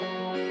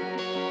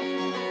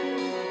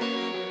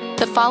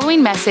The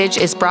following message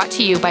is brought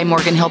to you by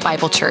Morgan Hill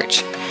Bible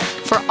Church.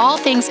 For all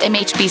things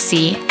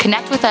MHBC,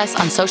 connect with us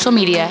on social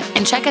media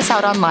and check us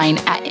out online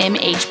at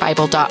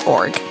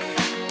mhbible.org.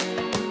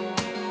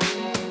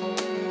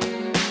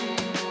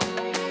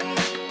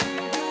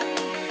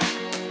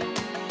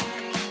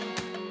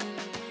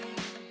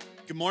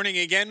 Good morning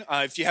again.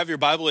 If you have your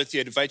Bible with you,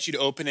 I'd invite you to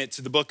open it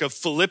to the book of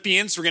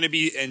Philippians. We're going to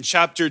be in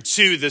chapter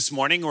 2 this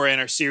morning. We're in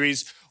our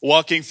series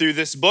walking through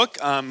this book.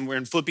 We're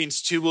in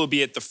Philippians 2. We'll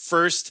be at the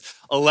first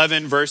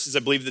 11 verses. I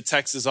believe the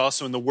text is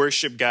also in the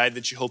worship guide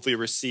that you hopefully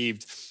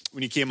received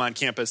when you came on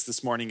campus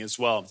this morning as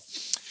well.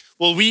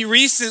 Well, we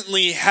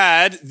recently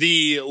had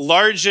the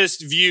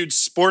largest viewed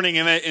sporting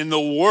event in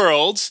the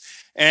world.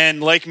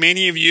 And like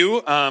many of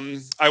you,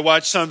 I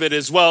watched some of it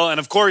as well. And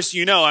of course,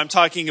 you know, I'm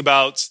talking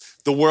about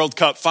the World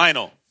Cup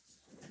final.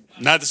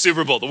 Not the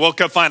Super Bowl. The World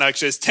Cup final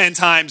actually has 10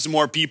 times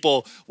more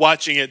people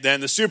watching it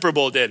than the Super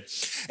Bowl did.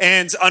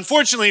 And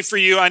unfortunately for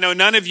you, I know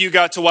none of you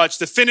got to watch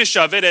the finish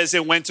of it as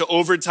it went to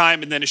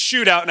overtime and then a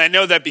shootout. And I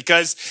know that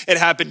because it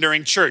happened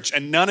during church.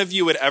 And none of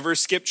you would ever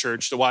skip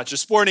church to watch a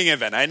sporting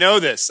event. I know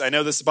this. I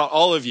know this about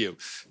all of you,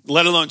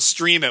 let alone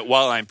stream it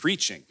while I'm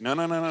preaching. No.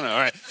 All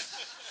right.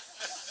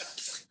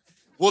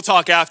 We'll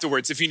talk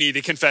afterwards if you need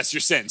to confess your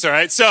sins, all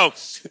right? So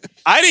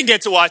I didn't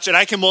get to watch it.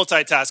 I can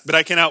multitask, but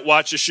I cannot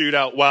watch a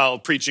shootout while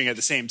preaching at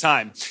the same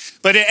time.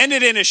 But it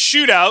ended in a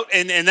shootout,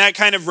 and that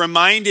kind of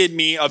reminded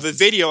me of a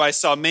video I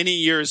saw many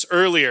years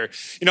earlier.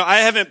 You know, I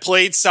haven't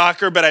played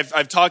soccer, but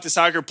I've talked to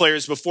soccer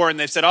players before, and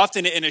they've said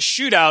often in a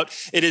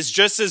shootout, it is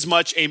just as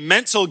much a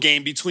mental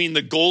game between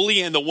the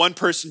goalie and the one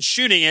person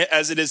shooting it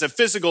as it is a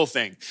physical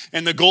thing.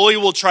 And the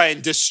goalie will try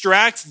and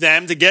distract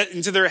them to get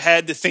into their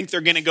head to think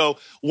they're going to go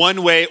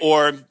one way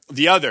or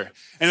the other.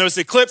 And there was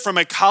a clip from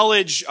a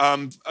college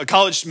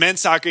men's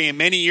soccer game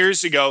many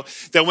years ago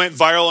that went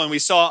viral and we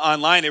saw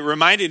online. It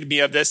reminded me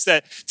of this,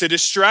 that to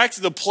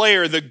distract the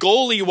player, the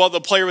goalie, while the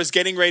player was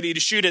getting ready to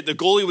shoot it, the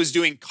goalie was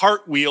doing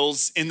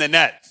cartwheels in the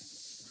net.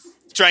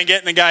 Try and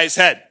get in the guy's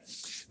head.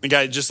 The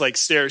guy just like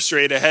stares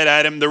straight ahead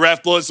at him. The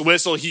ref blows the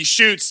whistle. He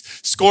shoots,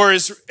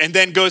 scores, and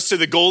then goes to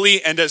the goalie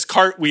and does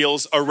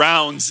cartwheels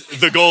around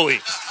the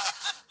goalie.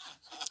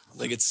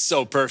 Like, it's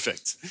so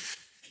perfect.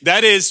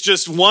 That is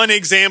just one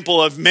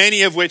example of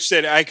many of which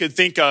that I could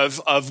think of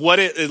what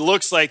it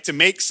looks like to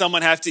make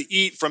someone have to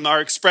eat, from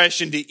our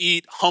expression, to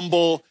eat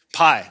humble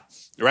pie,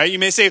 right? You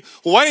may say,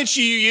 well, why didn't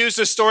you use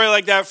a story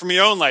like that from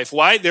your own life?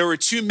 Why? There were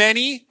too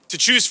many to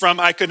choose from.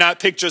 I could not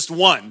pick just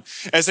one,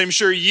 as I'm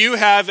sure you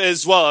have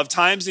as well, of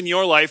times in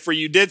your life where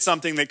you did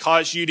something that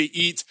caused you to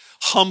eat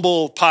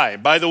humble pie.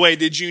 By the way,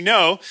 did you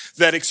know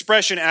that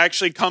expression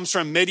actually comes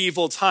from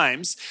medieval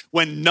times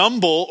when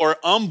numble or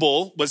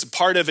umble was a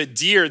part of a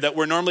deer that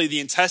were normally the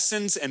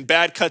intestines and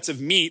bad cuts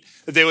of meat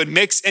that they would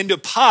mix into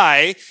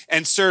pie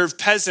and serve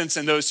peasants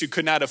and those who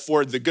could not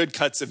afford the good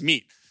cuts of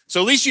meat.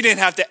 So at least you didn't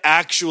have to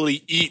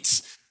actually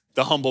eat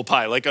the humble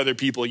pie like other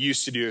people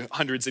used to do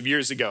hundreds of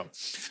years ago.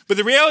 But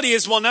the reality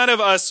is, while none of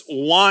us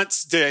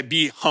wants to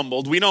be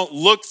humbled, we don't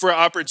look for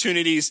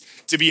opportunities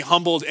to be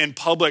humbled in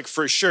public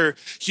for sure.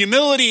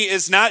 Humility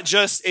is not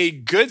just a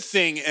good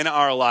thing in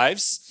our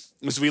lives.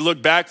 As we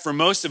look back, for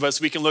most of us,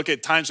 we can look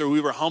at times where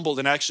we were humbled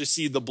and actually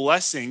see the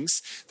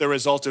blessings that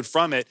resulted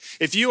from it.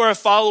 If you are a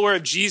follower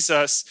of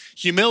Jesus,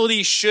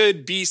 humility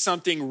should be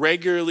something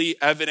regularly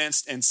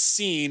evidenced and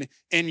seen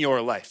in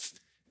your life.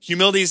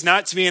 Humility is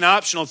not to be an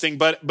optional thing,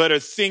 but a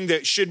thing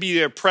that should be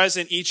there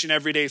present each and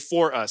every day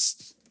for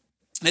us.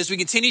 And as we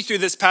continue through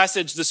this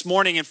passage this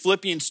morning in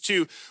Philippians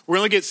 2, we're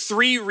going to look at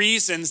 3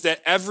 reasons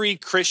that every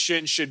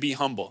Christian should be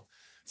humble.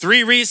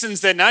 3 reasons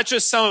that not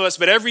just some of us,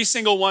 but every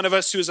single one of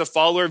us who is a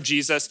follower of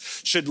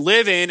Jesus should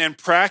live in and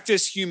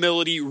practice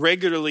humility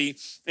regularly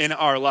in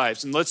our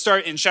lives. And let's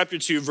start in chapter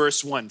 2,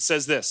 verse 1. It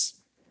says this: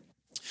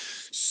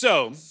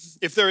 So,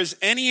 if there is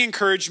any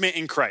encouragement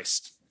in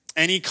Christ,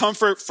 any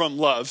comfort from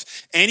love,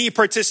 any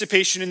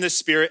participation in the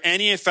Spirit,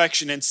 any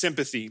affection and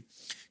sympathy,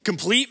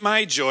 complete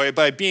my joy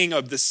by being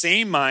of the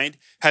same mind,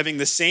 having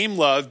the same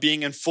love,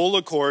 being in full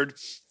accord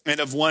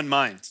and of one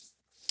mind.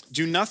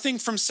 Do nothing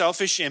from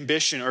selfish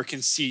ambition or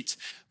conceit,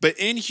 but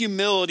in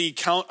humility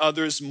count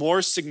others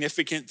more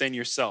significant than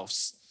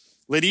yourselves.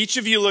 Let each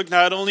of you look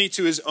not only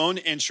to his own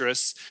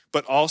interests,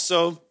 but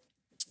also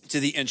to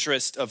the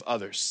interest of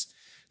others.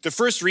 The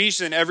first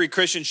reason every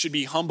Christian should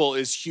be humble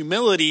is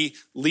humility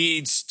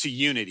leads to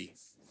unity.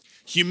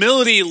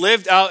 Humility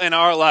lived out in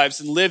our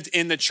lives and lived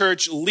in the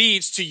church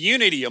leads to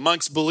unity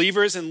amongst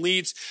believers and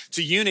leads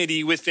to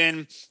unity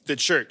within the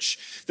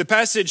church. The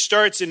passage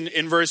starts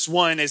in verse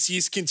 1 as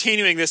he's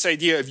continuing this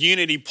idea of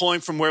unity, pulling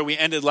from where we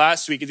ended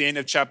last week at the end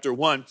of chapter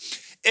 1.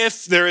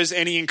 If there is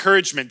any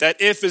encouragement. That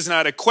if is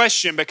not a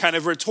question, but kind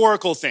of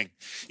rhetorical thing.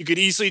 You could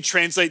easily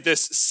translate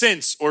this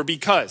since or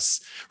because,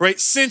 right?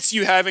 Since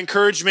you have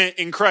encouragement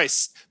in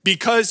Christ,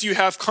 because you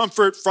have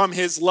comfort from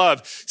his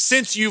love,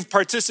 since you've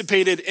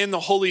participated in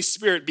the Holy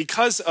Spirit,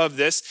 because of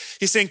this,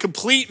 he's saying,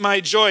 complete my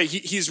joy.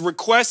 He's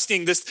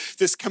requesting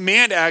this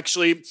command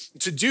actually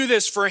to do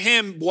this for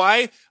him.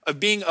 Why? Of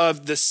being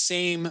of the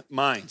same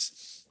mind.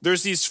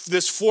 There's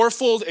this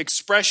fourfold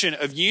expression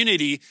of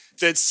unity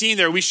that's seen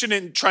there. We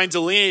shouldn't try and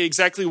delineate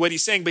exactly what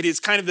he's saying, but it's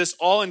kind of this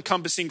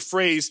all-encompassing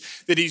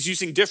phrase that he's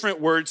using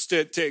different words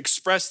to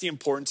express the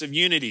importance of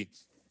unity.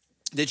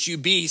 That you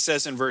be, he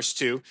says in verse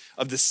 2,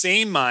 of the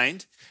same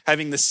mind,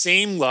 having the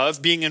same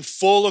love, being in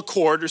full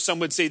accord, or some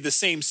would say the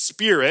same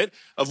spirit,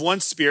 of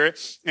one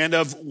spirit, and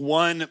of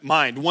one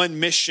mind, one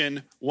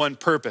mission, one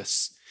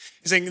purpose.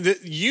 He's saying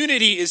that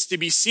unity is to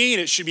be seen.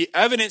 It should be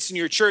evidenced in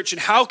your church.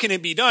 And how can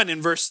it be done?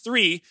 In verse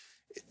 3,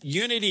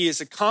 unity is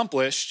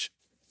accomplished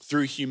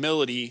through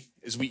humility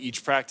as we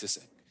each practice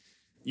it.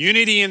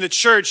 Unity in the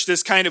church,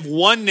 this kind of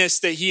oneness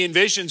that he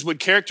envisions would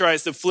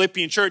characterize the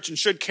Philippian church and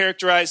should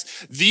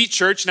characterize the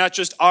church, not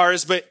just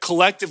ours, but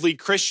collectively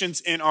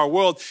Christians in our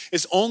world,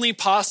 is only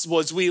possible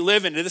as we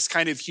live into this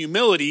kind of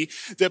humility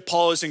that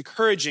Paul is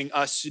encouraging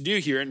us to do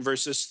here in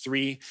verses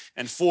 3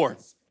 and 4.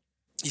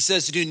 He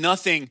says to do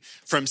nothing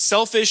from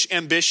selfish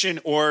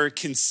ambition or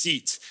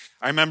conceit.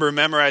 I remember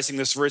memorizing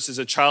this verse as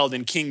a child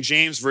in King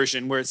James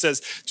Version where it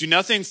says, do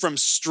nothing from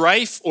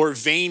strife or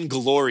vain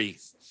glory.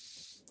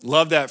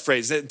 Love that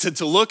phrase,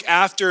 to look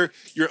after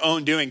your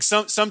own doing.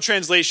 Some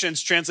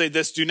translations translate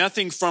this, do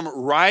nothing from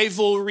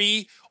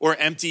rivalry or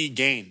empty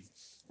gain.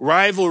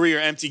 Rivalry or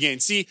empty gain.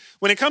 See,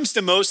 when it comes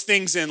to most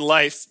things in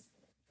life,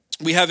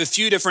 we have a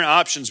few different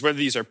options, whether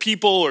these are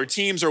people or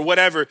teams or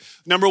whatever.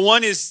 Number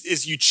one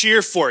is you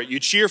cheer for it. You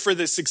cheer for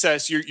the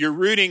success. You're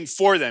rooting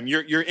for them.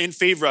 You're in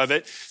favor of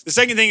it. The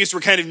second thing is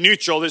we're kind of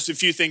neutral. There's a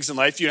few things in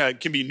life you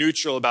can be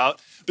neutral about.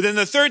 But then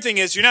the third thing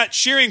is you're not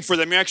cheering for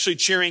them. You're actually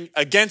cheering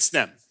against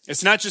them.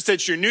 It's not just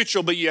that you're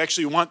neutral, but you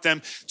actually want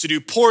them to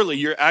do poorly.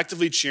 You're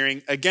actively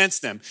cheering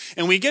against them.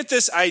 And we get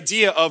this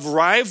idea of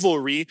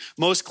rivalry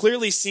most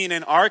clearly seen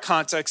in our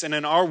context and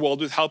in our world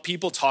with how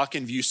people talk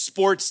and view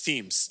sports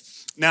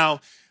teams.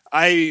 Now,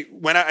 I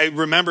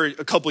remember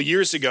a couple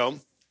years ago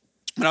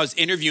when I was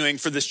interviewing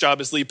for this job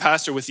as lead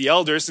pastor with the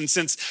elders, and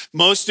since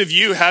most of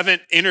you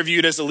haven't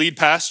interviewed as a lead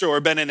pastor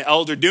or been an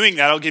elder doing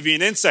that, I'll give you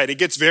an insight. It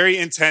gets very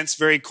intense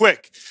very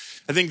quick.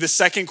 I think the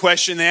second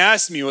question they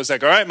asked me was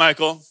like, all right,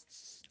 Michael,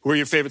 who are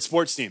your favorite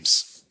sports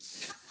teams?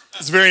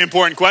 It's a very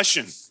important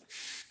question,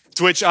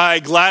 to which I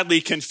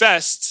gladly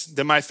confessed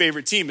that my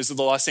favorite team is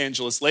the Los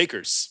Angeles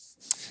Lakers.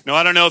 Now,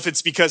 I don't know if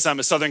it's because I'm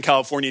a Southern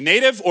California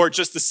native or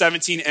just the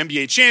 17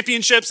 NBA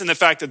championships and the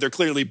fact that they're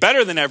clearly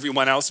better than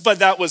everyone else, but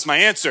that was my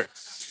answer.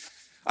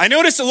 I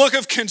noticed a look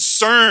of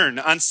concern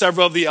on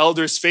several of the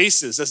elders'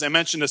 faces as I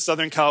mentioned a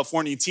Southern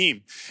California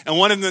team. And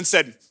one of them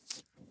said,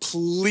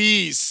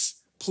 please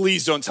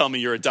don't tell me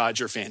you're a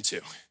Dodger fan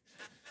too.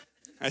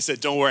 I said,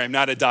 don't worry, I'm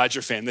not a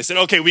Dodger fan. They said,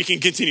 okay, we can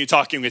continue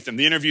talking with them.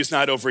 The interview's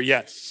not over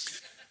yet.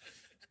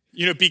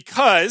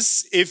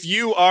 Because if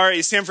you are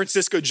a San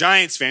Francisco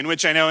Giants fan,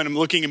 which I know, and I'm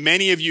looking at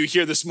many of you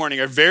here this morning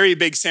are very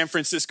big San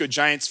Francisco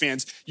Giants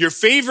fans, your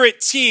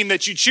favorite team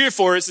that you cheer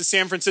for is the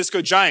San Francisco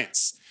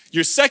Giants.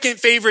 Your second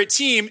favorite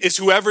team is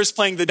whoever's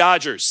playing the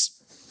Dodgers,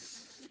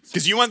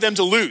 because you want them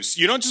to lose.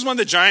 You don't just want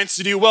the Giants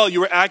to do well.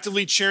 You are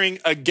actively cheering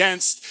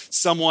against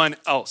someone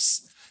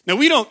else. Now,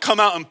 we don't come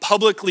out and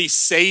publicly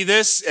say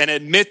this and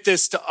admit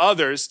this to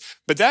others,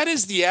 but that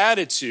is the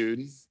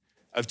attitude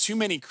of too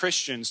many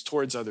Christians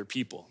towards other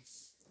people.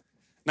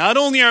 Not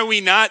only are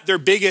we not their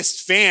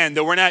biggest fan,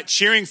 that we're not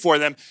cheering for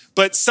them,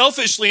 but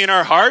selfishly in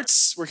our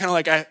hearts, we're kind of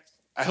like,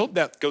 I hope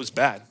that goes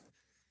bad.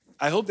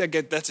 I hope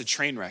that's a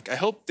train wreck. I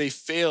hope they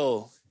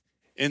fail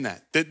in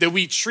that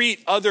we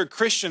treat other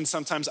Christians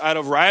sometimes out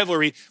of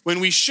rivalry when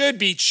we should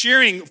be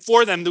cheering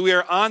for them, that we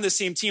are on the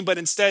same team, but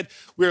instead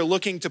we are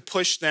looking to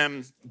push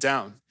them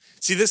down.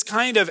 See, this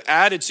kind of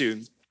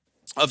attitude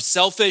of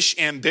selfish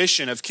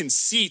ambition, of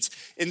conceit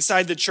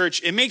inside the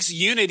church, it makes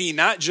unity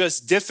not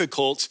just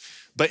difficult,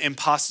 but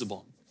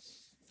impossible.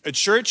 A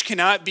church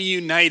cannot be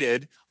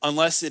united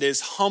unless it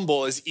is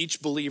humble as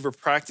each believer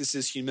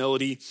practices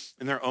humility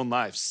in their own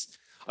lives.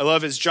 I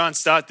love, as John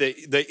Stott,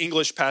 the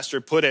English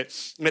pastor, put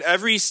it, at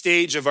every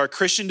stage of our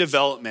Christian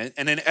development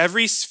and in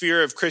every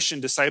sphere of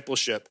Christian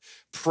discipleship,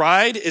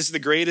 pride is the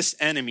greatest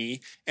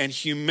enemy and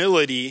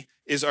humility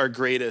is our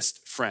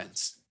greatest friend.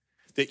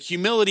 That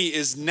humility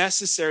is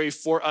necessary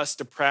for us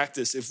to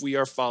practice if we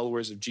are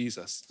followers of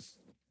Jesus.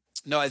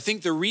 Now, I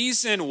think the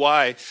reason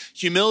why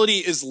humility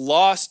is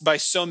lost by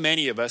so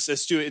many of us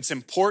as to its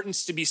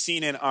importance to be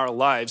seen in our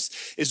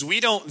lives is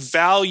we don't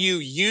value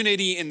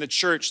unity in the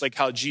church like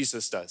how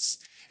Jesus does.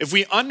 If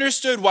we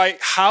understood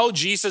how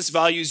Jesus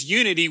values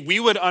unity, we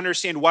would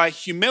understand why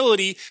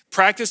humility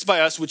practiced by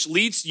us, which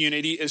leads to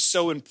unity, is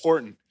so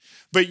important.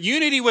 But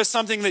unity was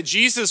something that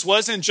Jesus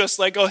wasn't just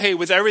like, oh, hey,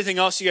 with everything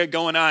else you got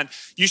going on,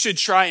 you should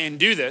try and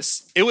do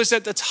this. It was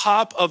at the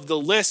top of the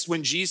list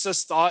when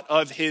Jesus thought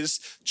of his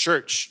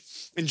church.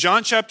 In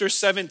John chapter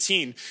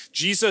 17,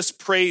 Jesus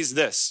prays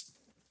this.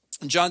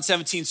 In John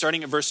 17,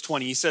 starting at verse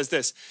 20, he says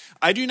this,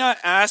 I do not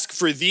ask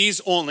for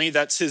these only,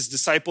 that's his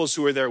disciples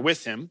who are there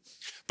with him,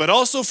 but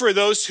also for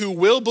those who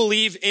will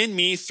believe in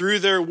me through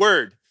their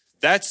word.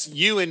 That's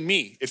you and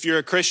me, if you're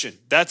a Christian.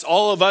 That's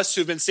all of us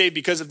who've been saved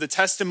because of the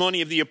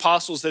testimony of the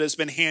apostles that has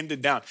been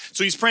handed down.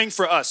 So he's praying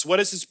for us. What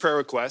is his prayer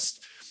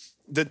request?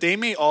 that they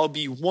may all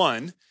be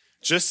one,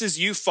 just as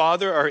you,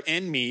 Father, are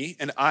in me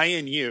and I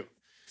in you,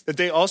 that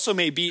they also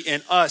may be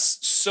in us,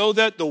 so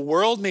that the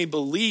world may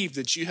believe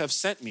that you have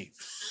sent me.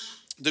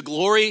 The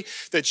glory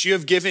that you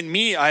have given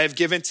me, I have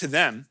given to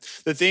them,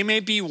 that they may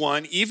be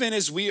one, even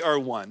as we are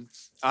one,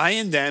 I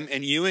in them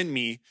and you in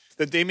me,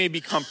 that they may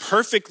become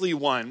perfectly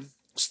one,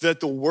 so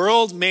that the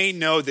world may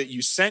know that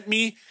you sent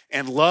me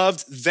and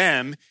loved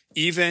them,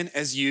 even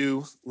as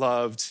you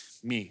loved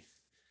me.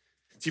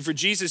 See, for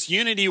Jesus,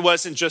 unity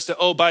wasn't just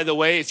oh, by the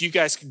way, if you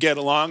guys could get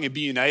along and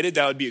be united,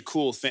 that would be a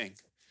cool thing.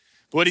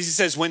 But what he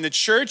says, when the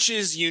church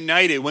is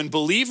united, when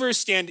believers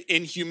stand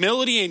in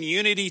humility and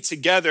unity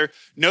together,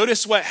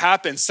 notice what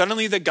happens.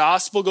 Suddenly the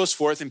gospel goes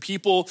forth and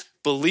people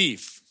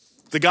believe.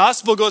 The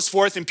gospel goes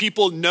forth and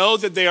people know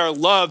that they are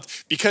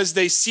loved because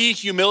they see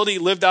humility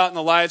lived out in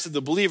the lives of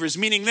the believers.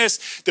 Meaning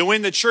this, that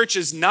when the church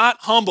is not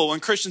humble, when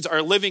Christians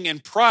are living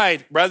in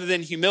pride rather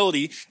than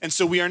humility, and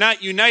so we are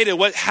not united,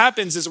 what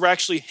happens is we're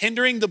actually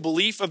hindering the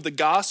belief of the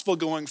gospel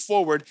going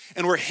forward,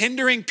 and we're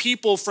hindering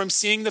people from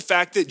seeing the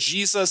fact that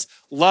Jesus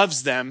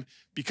loves them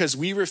because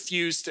we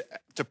refuse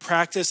to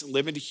practice and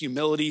live into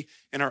humility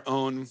in our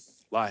own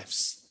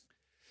lives.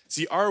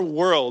 See, our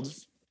world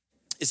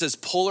is as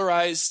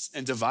polarized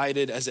and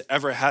divided as it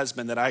ever has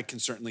been that I can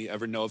certainly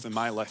ever know of in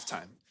my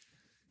lifetime.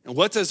 And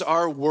what does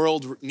our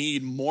world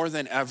need more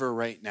than ever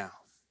right now?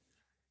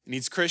 It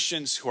needs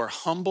Christians who are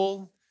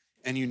humble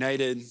and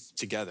united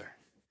together.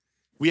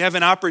 We have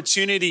an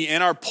opportunity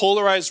in our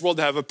polarized world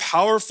to have a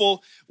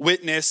powerful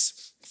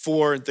witness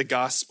for the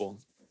gospel.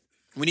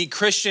 We need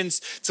Christians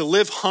to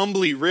live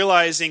humbly,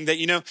 realizing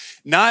that,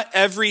 not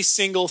every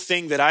single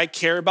thing that I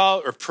care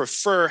about or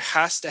prefer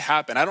has to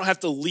happen. I don't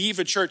have to leave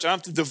a church. I don't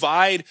have to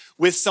divide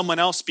with someone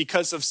else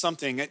because of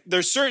something.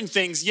 There's certain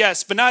things,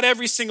 yes, but not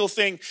every single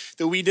thing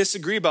that we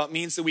disagree about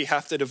means that we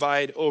have to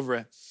divide over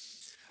it.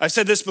 I've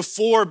said this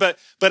before, but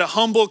a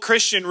humble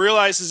Christian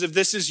realizes if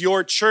this is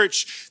your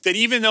church, that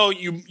even though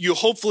you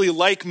hopefully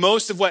like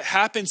most of what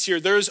happens here,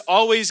 there's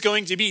always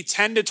going to be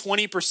 10 to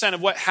 20%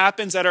 of what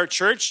happens at our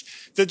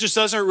church that just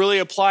doesn't really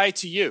apply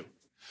to you.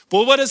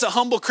 But what does a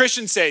humble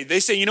Christian say? They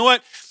say, you know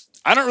what?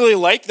 I don't really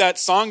like that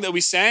song that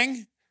we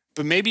sang,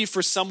 but maybe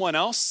for someone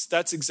else,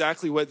 that's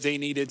exactly what they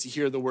needed to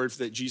hear the word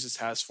that Jesus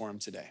has for them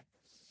today.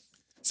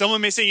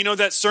 Someone may say,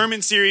 that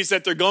sermon series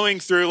that they're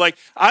going through,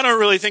 I don't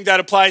really think that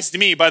applies to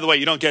me. By the way,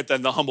 you don't get that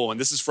in the humble one.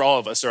 This is for all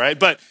of us, all right?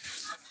 But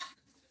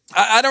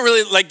I don't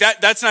really like that.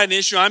 That's not an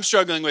issue I'm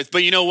struggling with.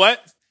 But you know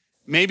what?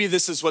 Maybe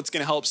this is what's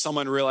going to help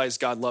someone realize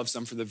God loves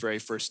them for the very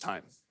first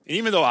time. And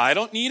even though I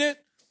don't need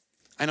it,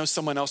 I know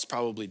someone else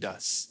probably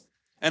does.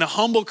 And a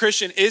humble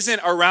Christian isn't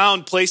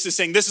around places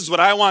saying, this is what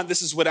I want,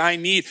 this is what I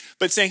need,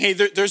 but saying, hey,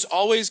 there's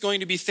always going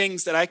to be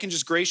things that I can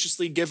just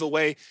graciously give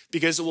away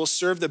because it will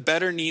serve the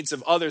better needs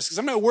of others. Because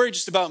I'm not worried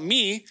just about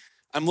me.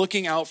 I'm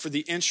looking out for the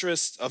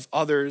interests of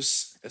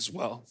others as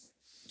well.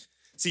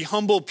 See,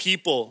 humble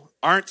people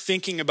aren't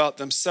thinking about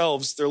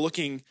themselves. They're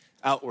looking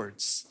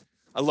outwards.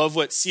 I love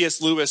what C.S.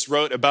 Lewis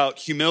wrote about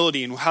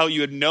humility and how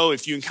you would know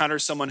if you encounter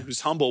someone who's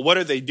humble. What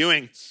are they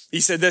doing?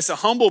 He said this, a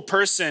humble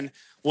person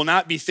will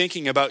not be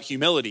thinking about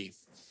humility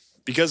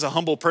because a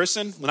humble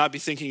person will not be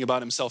thinking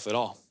about himself at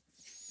all.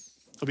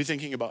 He'll be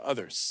thinking about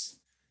others.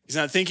 He's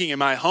not thinking,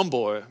 am I humble?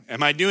 Or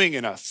am I doing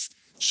enough?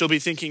 She'll be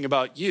thinking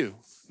about you,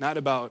 not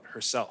about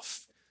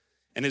herself.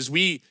 And as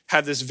we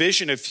have this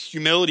vision of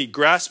humility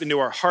grasp into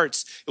our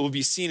hearts, it will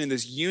be seen in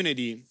this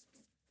unity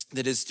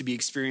that is to be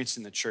experienced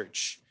in the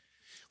church.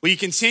 Well, he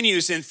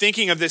continues in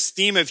thinking of this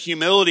theme of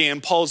humility,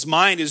 and Paul's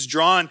mind is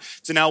drawn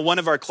to now one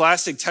of our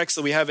classic texts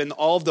that we have in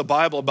all of the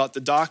Bible about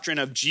the doctrine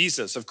of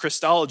Jesus, of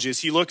Christology, as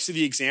he looks at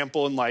the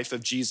example and life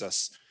of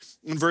Jesus.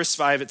 In verse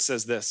 5, it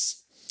says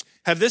this,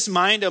 have this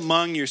mind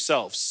among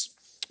yourselves,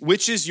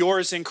 which is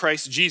yours in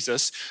Christ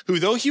Jesus, who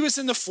though he was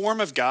in the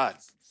form of God,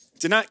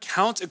 did not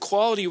count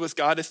equality with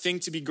God a thing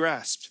to be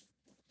grasped,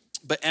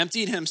 but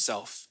emptied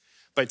himself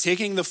by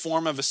taking the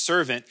form of a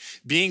servant,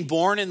 being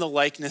born in the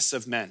likeness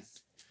of men.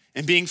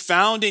 And being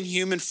found in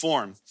human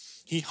form,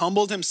 he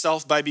humbled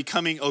himself by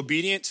becoming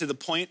obedient to the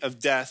point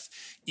of death,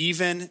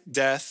 even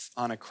death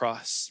on a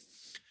cross.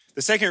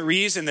 The second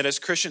reason that as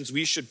Christians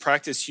we should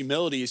practice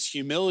humility is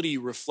humility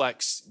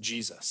reflects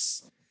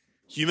Jesus.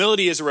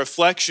 Humility is a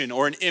reflection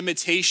or an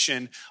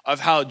imitation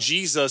of how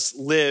Jesus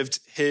lived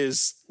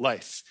his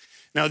life.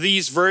 Now,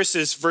 these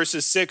verses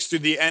 6 through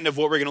the end of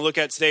what we're going to look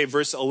at today,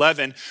 verse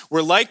 11,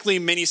 were likely,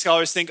 many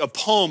scholars think, a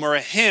poem or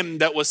a hymn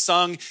that was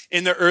sung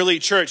in the early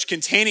church,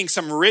 containing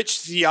some rich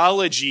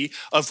theology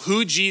of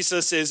who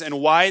Jesus is and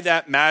why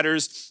that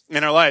matters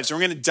in our lives. And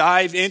we're going to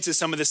dive into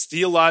some of this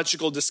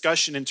theological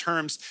discussion in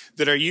terms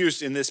that are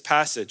used in this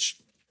passage.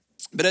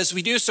 But as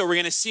we do so, we're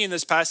going to see in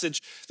this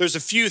passage, there's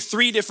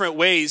three different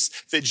ways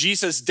that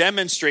Jesus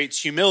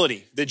demonstrates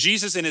humility. That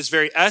Jesus in his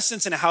very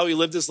essence and how he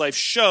lived his life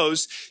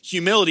shows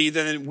humility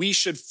that we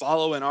should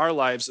follow in our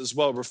lives as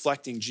well,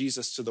 reflecting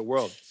Jesus to the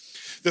world.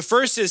 The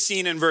first is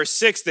seen in verse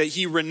 6, that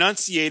he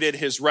renunciated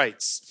his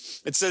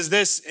rights. It says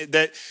this,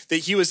 that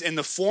he was in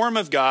the form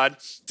of God,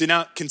 did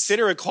not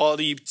consider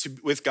equality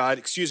with God,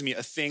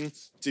 a thing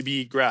to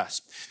be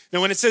grasped.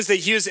 Now, when it says that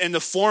he was in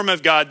the form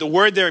of God, the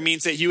word there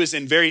means that he was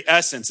in very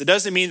essence. It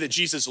doesn't mean that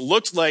Jesus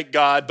looked like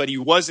God, but he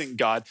wasn't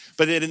God,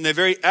 but that in the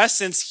very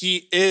essence,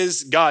 he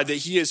is God, that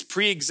he is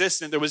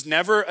pre-existent. There was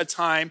never a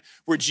time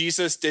where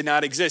Jesus did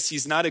not exist.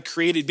 He's not a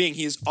created being.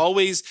 He has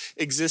always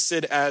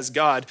existed as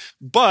God,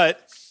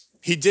 but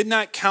he did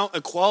not count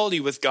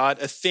equality with God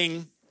a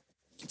thing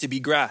to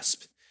be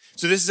grasped.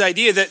 So this is the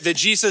idea that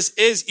Jesus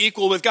is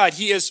equal with God.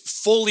 He is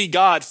fully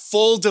God.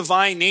 Full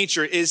divine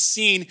nature is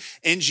seen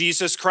in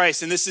Jesus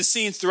Christ. And this is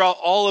seen throughout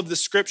all of the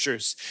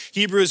scriptures.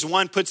 Hebrews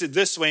 1 puts it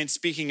this way in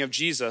speaking of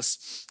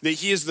Jesus, that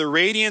he is the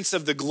radiance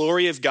of the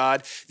glory of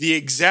God, the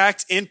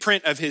exact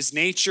imprint of his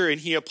nature,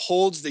 and he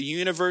upholds the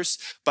universe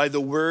by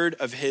the word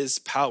of his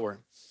power.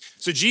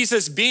 So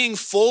Jesus, being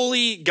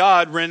fully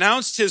God,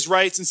 renounced his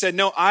rights and said,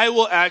 no, I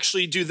will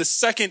actually do the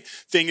second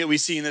thing that we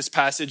see in this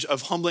passage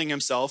of humbling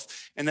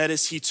himself, and that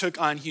is he took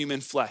on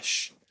human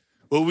flesh.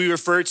 What we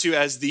refer to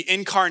as the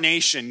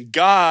incarnation,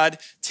 God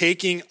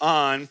taking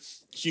on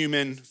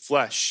human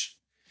flesh.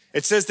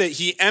 It says that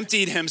he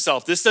emptied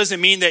himself. This doesn't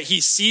mean that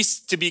he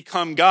ceased to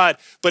become God,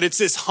 but it's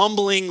this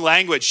humbling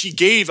language. He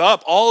gave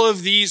up all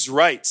of these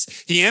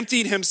rights. He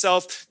emptied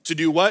himself to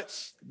do what?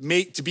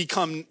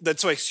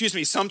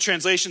 Some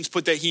translations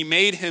put that he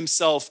made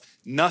himself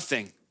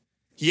nothing.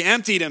 He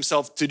emptied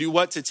himself to do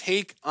what? To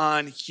take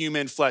on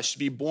human flesh, to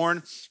be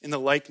born in the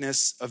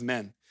likeness of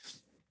men.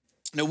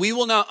 Now, we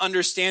will not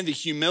understand the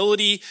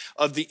humility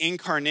of the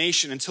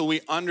incarnation until we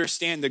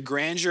understand the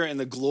grandeur and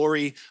the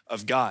glory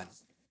of God.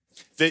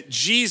 That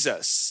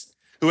Jesus,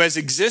 who has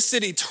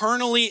existed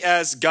eternally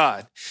as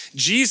God,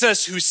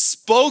 Jesus, who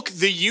spoke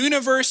the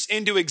universe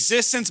into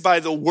existence by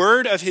the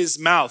word of his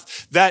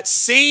mouth, that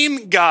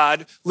same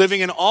God living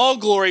in all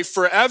glory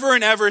forever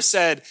and ever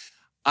said,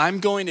 I'm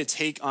going to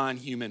take on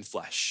human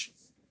flesh.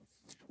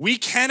 We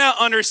cannot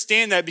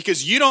understand that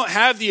because you don't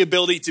have the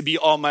ability to be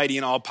almighty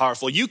and all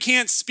powerful. You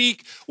can't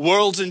speak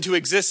worlds into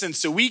existence.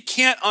 So we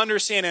can't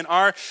understand in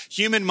our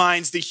human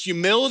minds the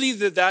humility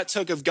that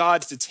took of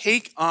God to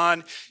take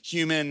on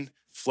human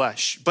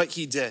flesh, but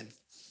he did.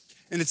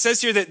 And it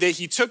says here that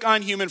he took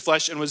on human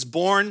flesh and was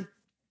born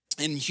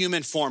in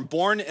human form,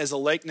 born as a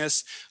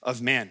likeness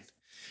of man.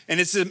 And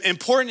it's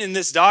important in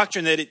this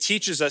doctrine that it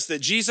teaches us that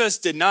Jesus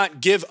did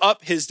not give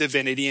up his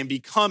divinity and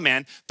become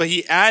man, but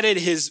he added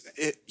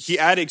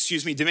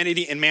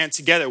divinity and man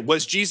together.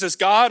 Was Jesus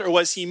God or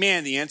was he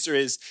man? The answer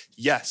is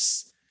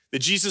yes. That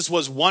Jesus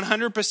was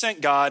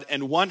 100% God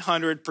and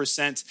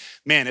 100%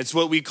 man. It's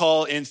what we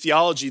call in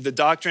theology the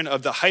doctrine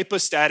of the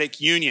hypostatic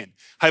union.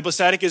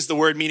 Hypostatic is the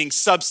word meaning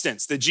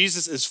substance, that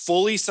Jesus is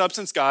fully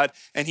substance God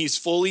and he's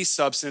fully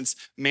substance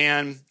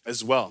man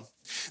as well.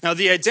 Now,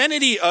 the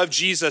identity of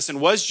Jesus,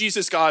 and was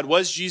Jesus God,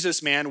 was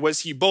Jesus man,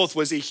 was he both,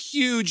 was a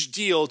huge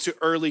deal to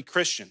early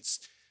Christians,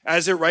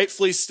 as it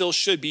rightfully still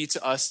should be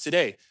to us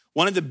today.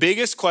 One of the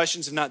biggest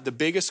questions, if not the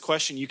biggest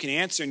question you can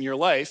answer in your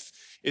life,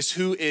 is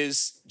who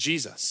is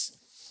Jesus?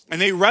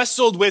 And they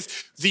wrestled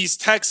with these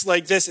texts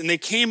like this, and they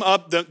came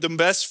up, the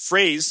best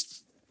phrase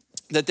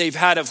that they've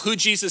had of who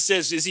Jesus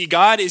is. Is he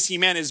God? Is he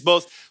man? Is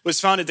both, was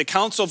found at the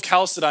Council of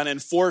Chalcedon in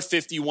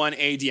 451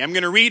 AD. I'm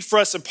going to read for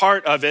us a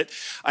part of it.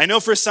 I know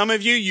for some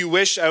of you, you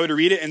wish I would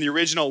read it in the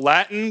original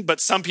Latin, but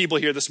some people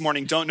here this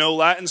morning don't know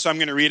Latin, so I'm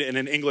going to read it in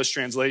an English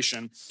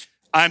translation.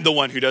 I'm the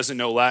one who doesn't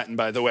know Latin,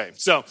 by the way.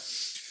 So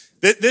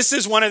this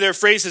is one of their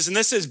phrases, and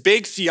this is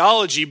big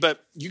theology,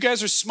 but you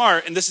guys are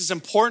smart, and this is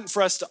important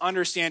for us to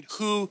understand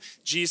who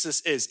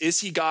Jesus is.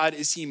 Is he God?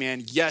 Is he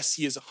man? Yes,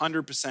 he is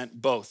 100%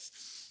 both.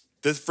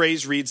 The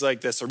phrase reads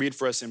like this. I'll read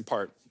for us in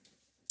part.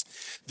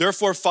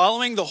 Therefore,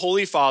 following the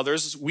Holy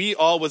Fathers, we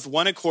all with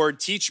one accord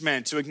teach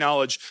men to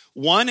acknowledge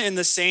one and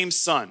the same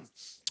Son,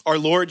 our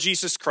Lord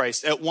Jesus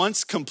Christ, at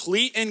once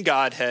complete in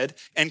Godhead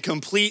and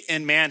complete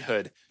in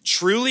manhood,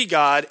 truly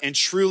God and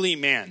truly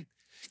man,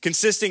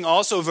 consisting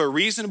also of a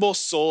reasonable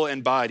soul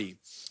and body,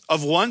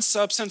 of one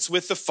substance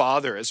with the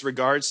Father as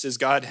regards his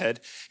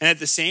Godhead, and at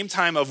the same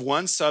time of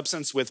one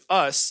substance with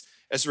us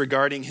as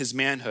regarding his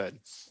manhood,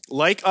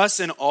 like us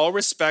in all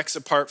respects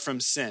apart from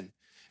sin,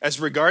 as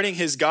regarding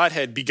his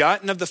Godhead,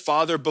 begotten of the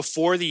Father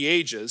before the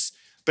ages,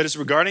 but as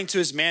regarding to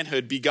his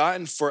manhood,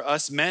 begotten for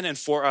us men and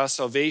for our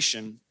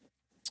salvation,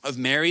 of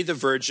Mary the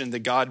Virgin, the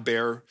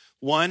God-bearer,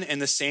 one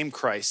and the same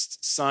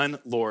Christ, Son,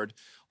 Lord,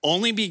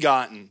 only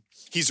begotten.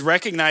 He's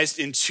recognized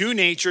in two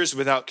natures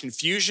without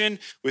confusion,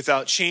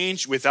 without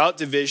change, without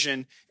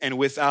division, and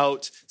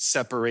without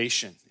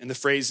separation. And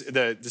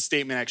the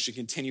statement actually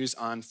continues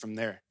on from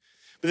there.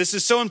 But this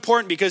is so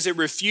important because it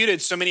refuted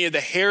so many of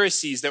the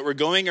heresies that were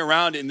going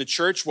around in the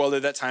church world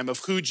at that time of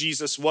who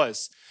Jesus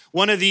was.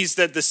 One of these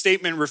that the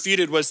statement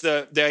refuted was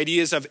the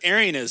ideas of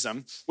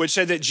Arianism, which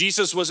said that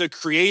Jesus was a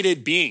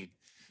created being,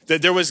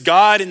 that there was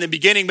God in the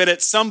beginning, but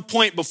at some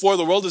point before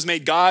the world was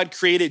made, God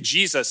created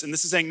Jesus. And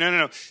this is saying,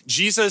 no.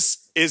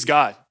 Jesus is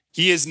God.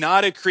 He is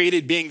not a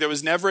created being. There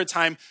was never a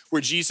time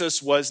where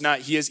Jesus was not.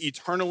 He has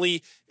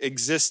eternally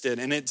existed,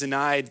 and it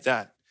denied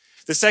that.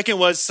 The second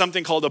was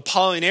something called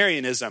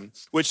Apollinarianism,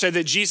 which said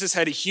that Jesus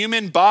had a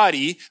human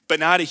body, but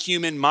not a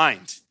human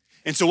mind.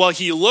 And so while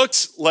he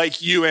looked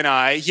like you and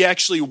I, he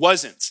actually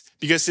wasn't,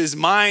 because his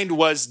mind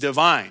was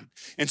divine.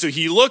 And so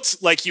he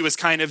looked like he was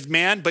kind of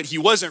man, but he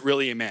wasn't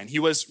really a man. He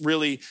was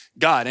really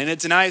God. And it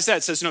denies that.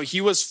 It says, no,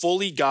 he was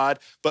fully God,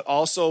 but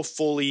also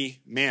fully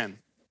man.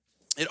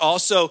 It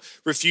also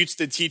refutes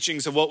the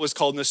teachings of what was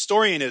called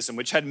Nestorianism,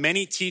 which had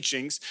many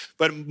teachings,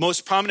 but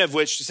most prominent of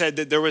which said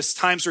that there was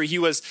times where he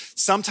was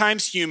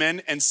sometimes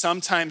human and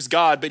sometimes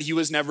God, but he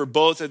was never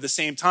both at the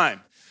same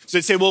time. So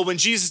they'd say, well, when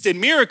Jesus did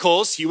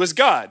miracles, he was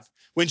God.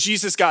 When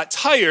Jesus got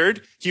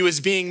tired, he was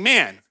being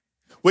man.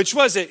 Which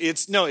was it?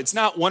 It's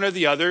not one or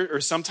the other,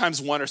 or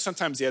sometimes one or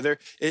sometimes the other.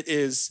 It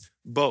is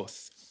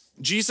both.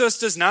 Jesus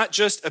does not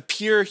just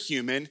appear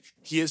human,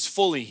 he is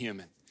fully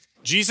human.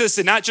 Jesus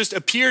did not just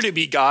appear to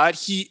be God,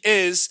 he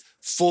is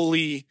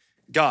fully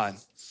God.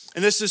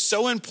 And this is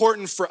so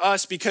important for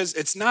us because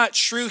it's not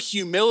true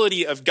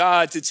humility of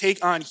God to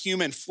take on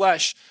human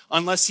flesh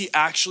unless he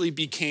actually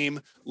became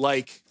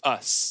like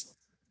us.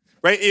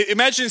 Right?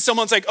 Imagine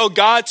someone's like, oh,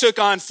 God took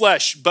on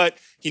flesh, but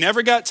he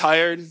never got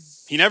tired.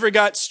 He never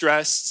got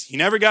stressed. He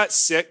never got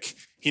sick.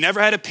 He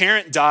never had a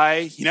parent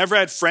die. He never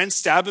had friends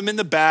stab him in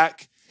the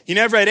back. He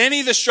never had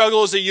any of the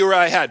struggles that you or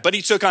I had, but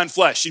he took on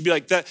flesh. You'd be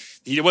like, that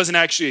he wasn't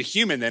actually a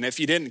human then if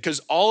he didn't, because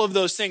all of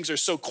those things are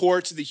so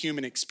core to the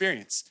human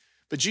experience.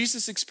 But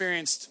Jesus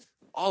experienced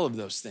all of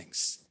those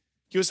things.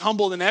 He was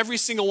humbled in every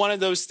single one of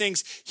those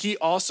things he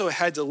also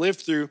had to live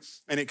through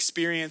and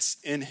experience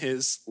in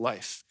his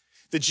life.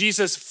 That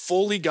Jesus,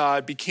 fully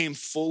God, became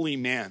fully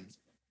man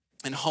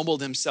and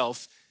humbled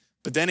himself.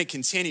 But then it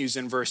continues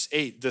in verse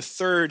 8. The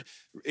third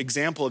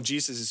example of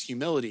Jesus'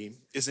 humility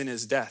is in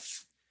his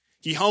death.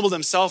 He humbled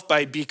himself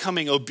by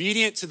becoming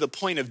obedient to the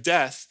point of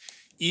death,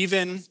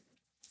 even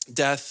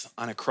death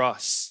on a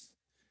cross.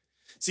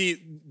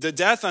 See, the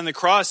death on the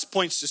cross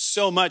points to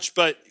so much,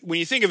 but when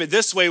you think of it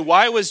this way,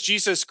 why was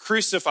Jesus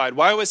crucified?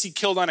 Why was he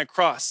killed on a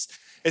cross?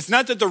 It's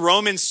not that the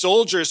Roman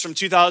soldiers from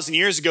 2,000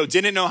 years ago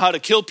didn't know how to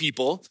kill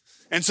people.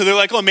 And so they're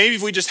like, oh, maybe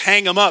if we just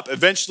hang them up,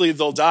 eventually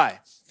they'll die.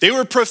 They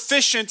were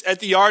proficient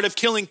at the art of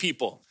killing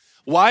people.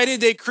 Why did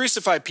they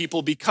crucify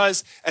people?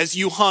 Because as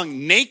you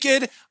hung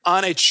naked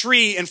on a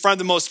tree in front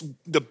of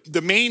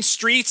the main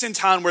streets in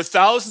town where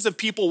thousands of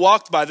people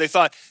walked by, they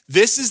thought,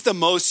 this is the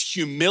most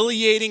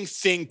humiliating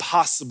thing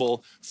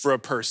possible for a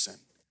person.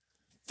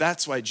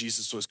 That's why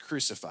Jesus was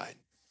crucified.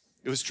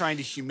 It was trying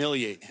to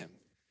humiliate him.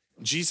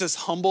 Jesus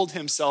humbled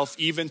himself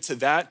even to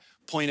that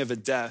point of a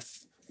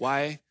death.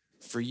 Why?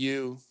 For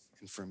you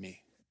and for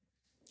me.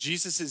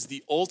 Jesus is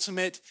the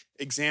ultimate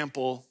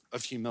example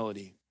of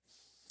humility.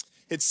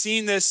 It's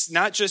seen this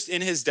not just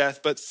in his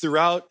death, but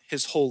throughout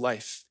his whole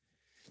life.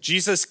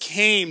 Jesus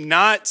came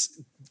not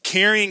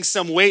carrying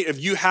some weight of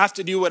you have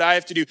to do what I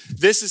have to do.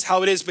 This is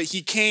how it is. But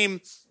he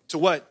came to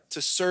what?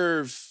 To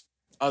serve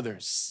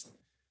others.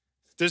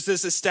 There's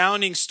this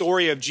astounding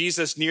story of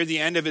Jesus near the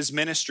end of his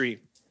ministry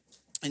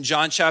in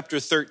John chapter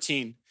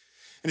 13.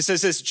 And it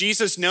says this,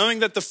 Jesus, knowing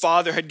that the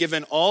Father had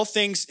given all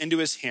things into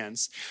his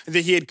hands, and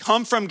that he had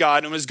come from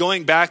God and was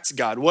going back to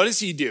God, what does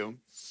he do?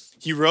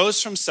 He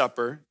rose from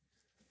supper,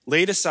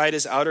 laid aside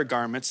his outer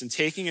garments, and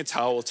taking a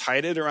towel,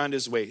 tied it around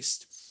his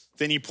waist.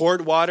 Then he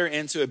poured water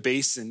into a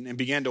basin and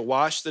began to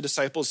wash the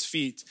disciples'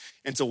 feet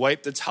and to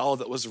wipe the towel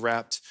that was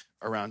wrapped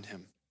around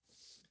him.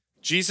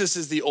 Jesus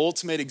is the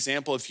ultimate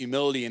example of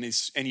humility, and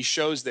he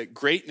shows that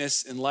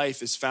greatness in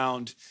life is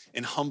found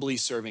in humbly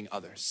serving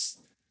others.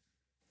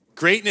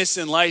 Greatness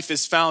in life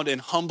is found in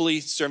humbly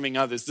serving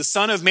others. The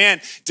Son of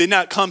Man did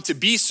not come to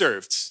be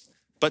served,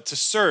 but to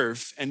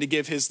serve and to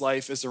give his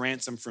life as a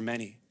ransom for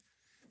many.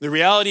 The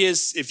reality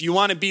is, if you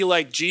want to be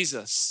like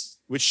Jesus,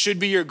 which should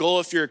be your goal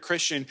if you're a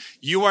Christian,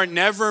 you are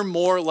never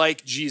more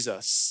like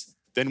Jesus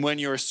than when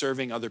you're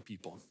serving other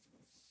people.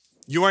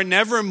 You are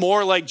never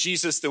more like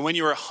Jesus than when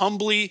you are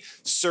humbly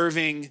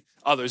serving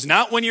others.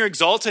 Not when you're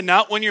exalted,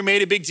 not when you're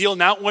made a big deal,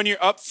 not when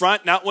you're up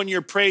front, not when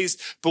you're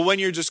praised, but when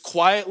you're just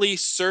quietly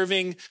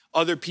serving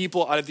other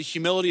people out of the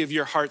humility of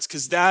your hearts,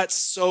 because that's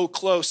so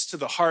close to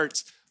the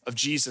heart of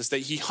Jesus, that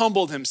he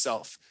humbled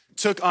himself,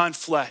 took on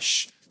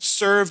flesh,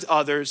 served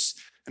others,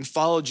 and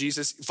followed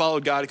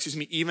God,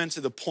 even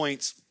to the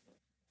point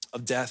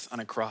of death on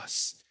a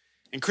cross.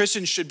 And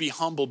Christians should be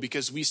humble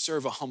because we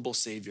serve a humble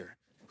Savior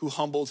who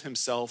humbled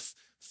himself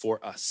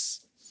for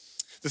us.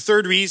 The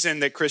third reason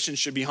that Christians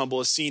should be humble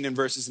is seen in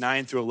verses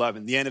 9 through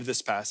 11, the end of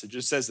this passage.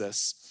 It says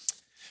this,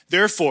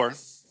 therefore,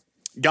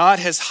 God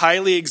has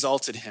highly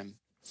exalted him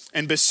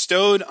and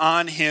bestowed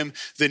on him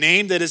the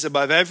name that is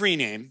above every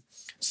name,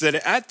 so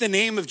that at the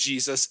name of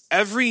Jesus,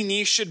 every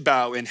knee should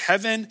bow in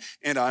heaven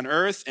and on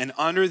earth and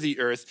under the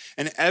earth,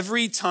 and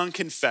every tongue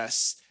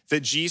confess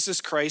that Jesus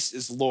Christ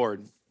is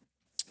Lord,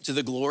 to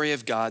the glory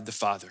of God the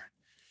Father.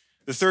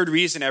 The third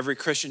reason every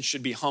Christian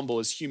should be humble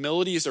is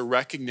humility is a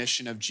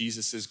recognition of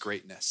Jesus'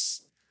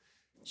 greatness.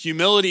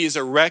 Humility is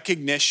a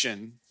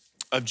recognition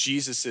of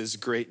Jesus's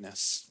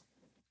greatness.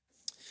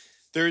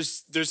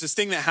 There's this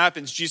thing that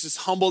happens. Jesus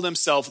humbled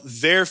himself,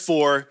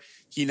 therefore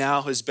he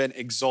now has been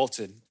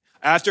exalted.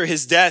 After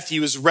his death, he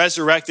was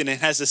resurrected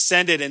and has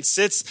ascended and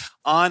sits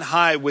on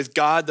high with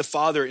God the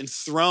Father,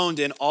 enthroned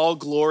in all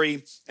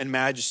glory and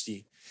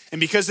majesty. And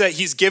because of that,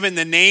 he's given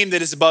the name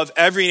that is above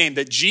every name,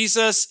 that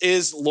Jesus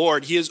is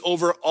Lord. He is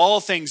over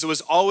all things. It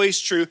was always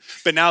true,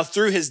 but now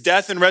through his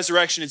death and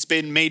resurrection, it's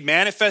been made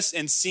manifest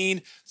and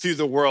seen through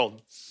the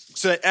world.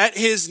 So that at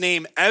his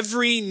name,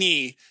 every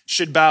knee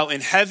should bow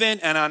in heaven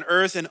and on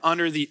earth and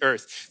under the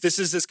earth. This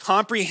is this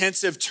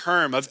comprehensive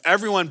term of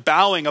everyone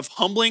bowing, of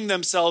humbling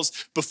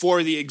themselves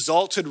before the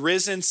exalted,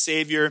 risen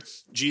Savior,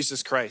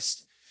 Jesus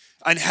Christ.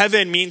 On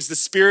heaven means the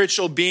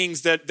spiritual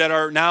beings that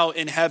are now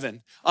in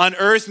heaven. On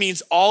earth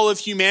means all of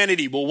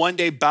humanity will one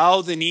day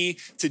bow the knee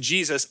to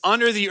Jesus.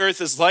 Under the earth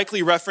is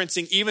likely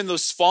referencing even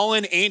those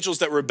fallen angels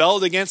that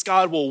rebelled against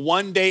God will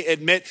one day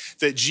admit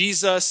that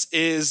Jesus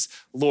is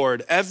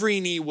Lord. Every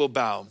knee will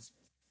bow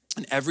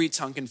and every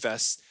tongue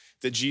confess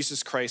that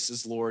Jesus Christ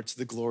is Lord to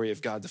the glory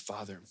of God the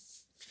Father.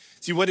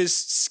 See, what is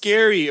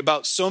scary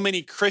about so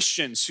many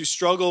Christians who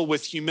struggle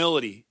with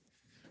humility,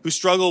 who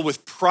struggle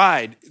with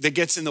pride that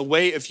gets in the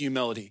way of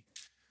humility.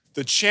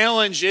 The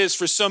challenge is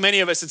for so many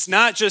of us, it's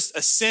not just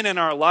a sin in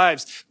our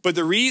lives, but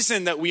the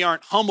reason that we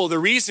aren't humble, the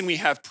reason we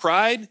have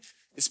pride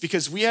is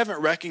because we haven't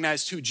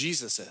recognized who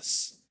Jesus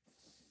is.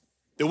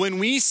 That when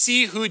we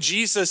see who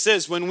Jesus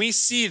is, when we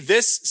see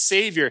this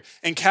Savior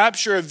and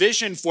capture a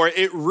vision for it,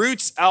 it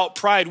roots out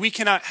pride. We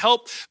cannot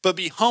help but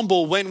be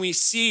humble when we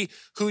see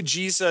who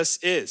Jesus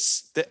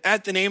is. That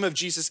at the name of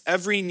Jesus,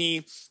 every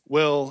knee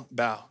will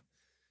bow.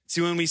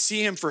 See, when we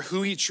see him for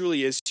who he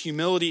truly is,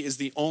 humility is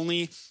the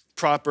only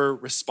proper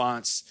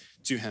response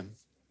to him.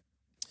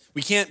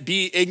 We can't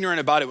be ignorant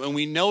about it. When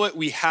we know it,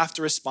 we have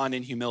to respond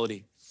in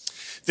humility.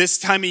 This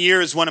time of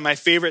year is one of my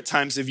favorite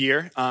times of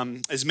year.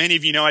 As many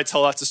of you know, I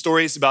tell lots of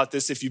stories about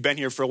this if you've been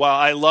here for a while.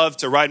 I love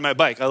to ride my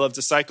bike. I love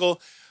to cycle.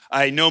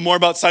 I know more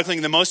about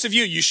cycling than most of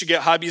you. You should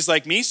get hobbies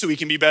like me so we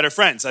can be better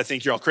friends. I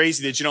think you're all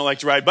crazy that you don't like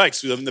to ride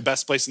bikes. We live in the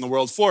best place in the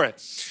world for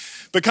it.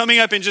 But coming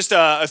up in just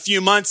a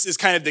few months is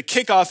kind of the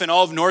kickoff in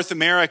all of North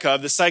America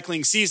of the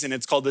cycling season.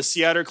 It's called the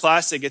Seattle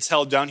Classic. It's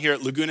held down here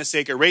at Laguna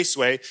Seca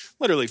Raceway,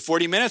 literally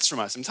 40 minutes from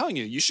us. I'm telling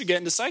you, you should get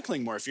into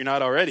cycling more if you're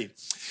not already.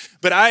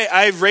 But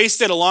I've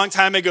raced it a long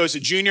time ago as a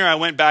junior. I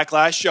went back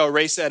last year. I'll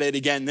race at it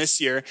again this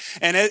year.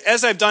 And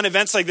as I've done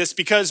events like this,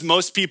 because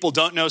most people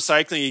don't know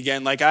cycling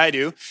again like I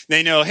do,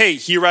 they know, hey,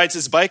 he rides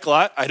his bike a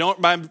lot. I don't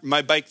ride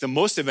my bike the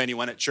most of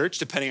anyone at church,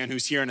 depending on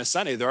who's here on a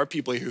Sunday. There are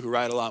people here who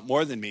ride a lot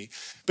more than me.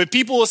 But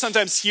people will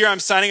sometimes hear I'm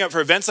signing up for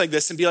events like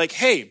this and be like,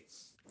 hey,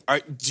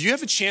 do you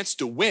have a chance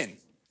to win?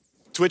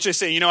 To which I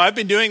say, I've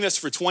been doing this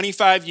for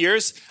 25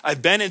 years.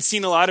 I've been and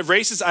seen a lot of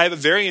races. I have a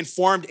very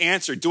informed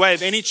answer. Do I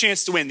have any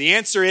chance to win? The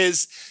answer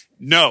is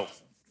no.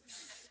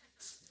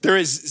 There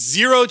is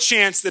zero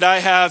chance that I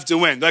have to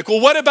win. Like,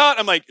 well, what about?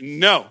 I'm like,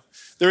 no.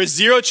 There is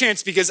zero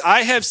chance because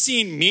I have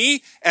seen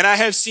me and I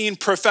have seen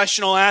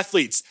professional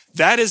athletes.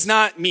 That is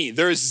not me.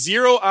 There is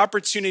zero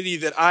opportunity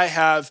that I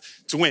have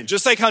to win.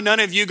 Just like how none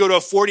of you go to a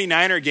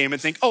 49er game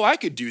and think, oh, I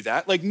could do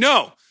that. Like,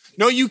 no,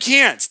 you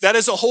can't. That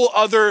is a whole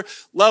other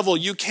level.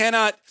 You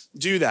cannot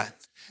do that.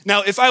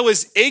 Now, if I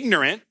was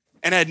ignorant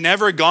and had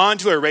never gone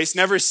to a race,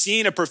 never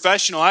seen a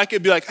professional, I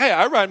could be like, hey,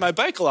 I ride my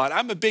bike a lot.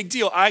 I'm a big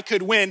deal. I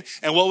could win.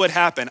 And what would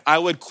happen? I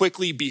would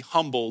quickly be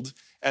humbled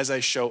as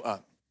I show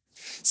up.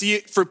 See,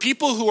 for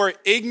people who are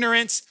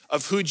ignorant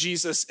of who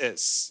Jesus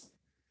is,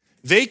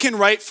 they can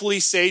rightfully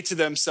say to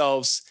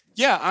themselves,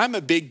 yeah, I'm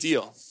a big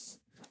deal.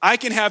 I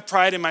can have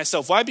pride in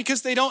myself. Why?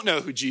 Because they don't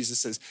know who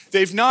Jesus is.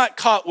 They've not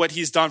caught what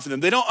he's done for them.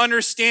 They don't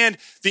understand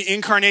the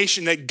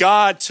incarnation that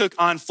God took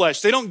on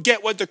flesh. They don't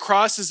get what the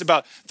cross is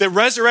about. The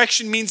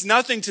resurrection means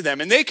nothing to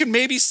them. And they could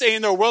maybe say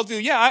in their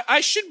worldview, yeah,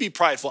 I should be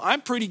prideful.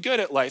 I'm pretty good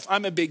at life.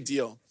 I'm a big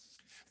deal.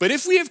 But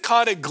if we have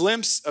caught a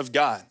glimpse of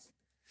God,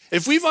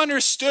 if we've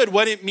understood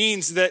what it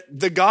means that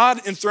the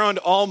God enthroned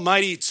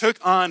Almighty took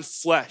on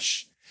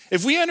flesh,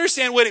 if we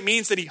understand what it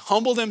means that he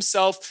humbled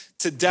himself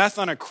to death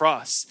on a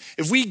cross,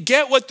 if we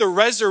get what the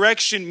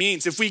resurrection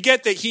means, if we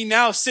get that he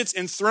now sits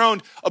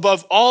enthroned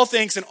above all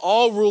things and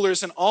all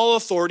rulers and all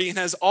authority and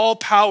has all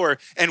power,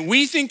 and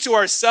we think to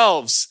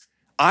ourselves,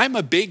 I'm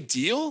a big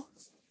deal,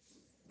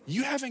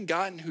 you haven't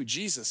gotten who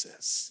Jesus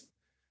is.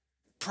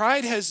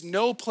 Pride has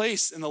no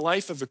place in the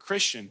life of a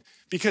Christian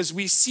because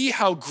we see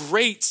how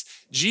great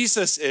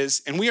Jesus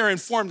is, and we are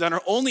informed that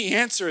our only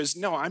answer is,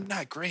 no, I'm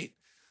not great.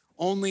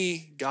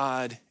 Only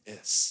God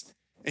is.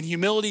 And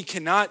humility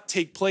cannot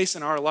take place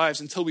in our lives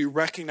until we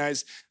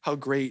recognize how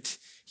great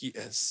he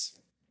is.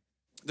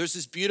 There's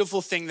this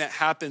beautiful thing that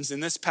happens in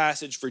this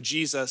passage for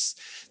Jesus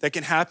that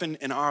can happen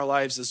in our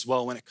lives as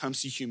well when it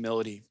comes to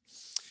humility.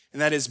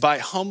 And that is by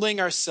humbling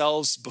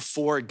ourselves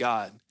before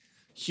God.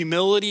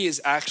 Humility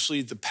is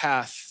actually the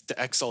path to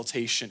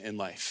exaltation in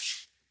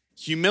life.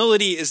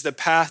 Humility is the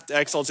path to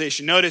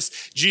exaltation.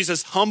 Notice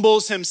Jesus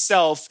humbles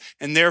himself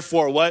and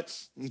therefore what?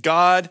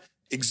 God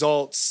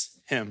exalts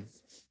him.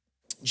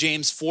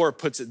 James 4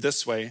 puts it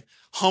this way.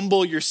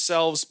 Humble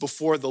yourselves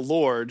before the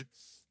Lord,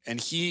 and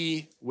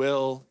he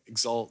will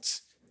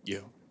exalt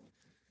you.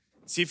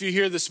 See, if you're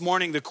here this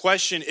morning, the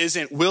question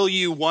isn't, will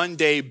you one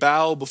day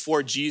bow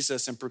before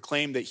Jesus and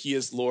proclaim that he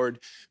is Lord,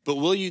 but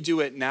will you do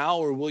it now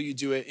or will you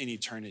do it in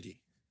eternity?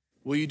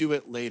 Will you do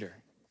it later?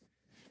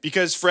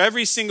 Because for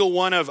every single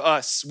one of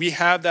us, we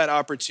have that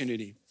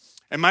opportunity.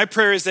 And my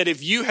prayer is that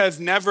if you have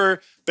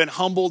never been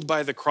humbled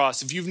by the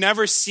cross, if you've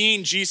never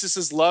seen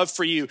Jesus' love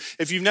for you,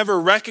 if you've never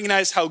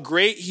recognized how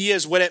great he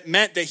is, what it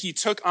meant that he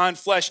took on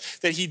flesh,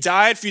 that he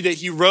died for you, that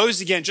he rose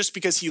again just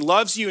because he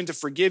loves you and to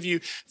forgive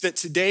you, that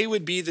today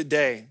would be the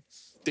day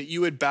that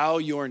you would bow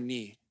your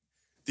knee,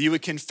 that you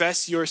would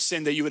confess your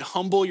sin, that you would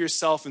humble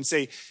yourself and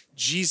say,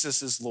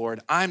 Jesus is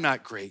Lord. I'm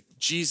not great.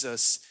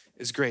 Jesus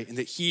is great, and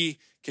that he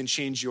can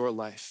change your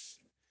life.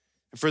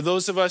 And for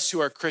those of us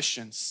who are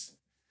Christians,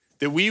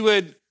 that we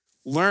would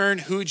learn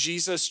who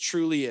Jesus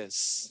truly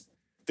is,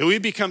 that we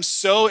become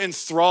so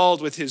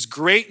enthralled with his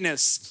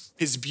greatness,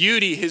 his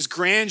beauty, his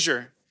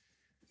grandeur,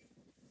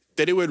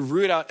 that it would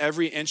root out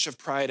every inch of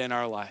pride in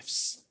our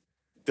lives.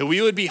 That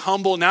we would be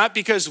humble, not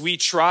because we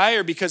try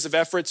or because of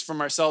efforts from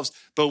ourselves,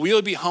 but we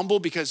would be humble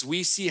because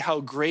we see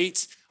how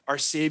great our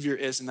Savior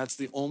is, and that's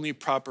the only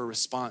proper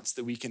response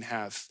that we can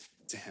have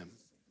to him.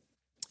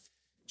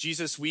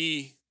 Jesus,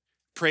 we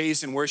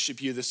praise and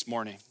worship you this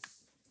morning.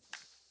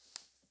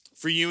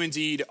 For you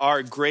indeed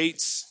are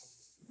great,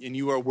 and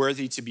you are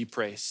worthy to be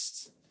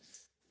praised.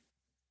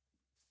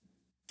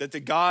 That the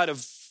God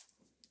of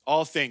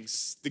all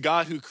things, the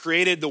God who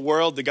created the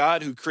world, the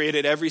God who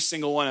created every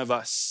single one of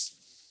us,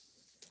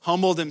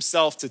 humbled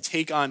himself to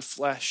take on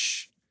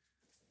flesh,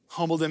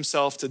 humbled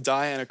himself to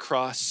die on a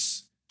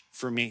cross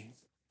for me.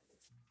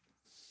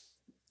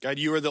 God,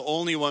 you are the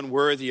only one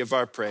worthy of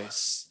our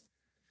praise.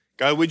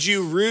 God, would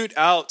you root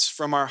out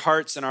from our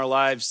hearts and our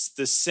lives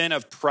the sin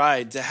of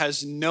pride that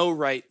has no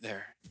right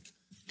there?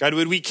 God,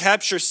 would we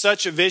capture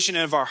such a vision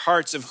of our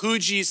hearts of who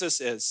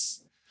Jesus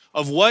is,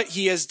 of what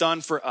he has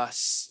done for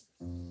us,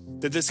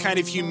 that this kind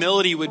of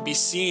humility would be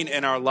seen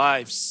in our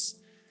lives.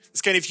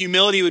 This kind of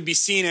humility would be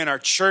seen in our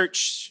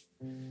church.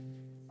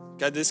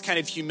 God, this kind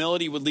of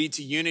humility would lead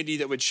to unity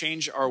that would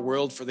change our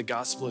world for the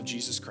gospel of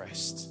Jesus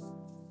Christ.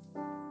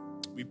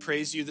 We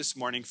praise you this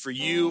morning, for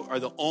you are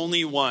the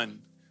only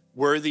one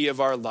worthy of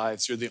our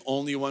lives. You're the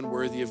only one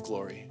worthy of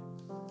glory.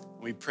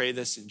 We pray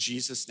this in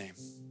Jesus' name.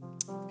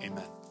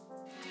 Amen.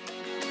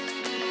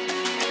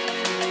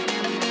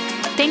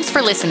 Thanks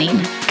for listening.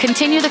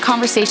 Continue the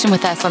conversation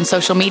with us on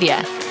social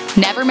media.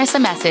 Never miss a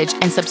message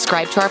and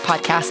subscribe to our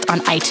podcast on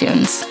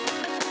iTunes.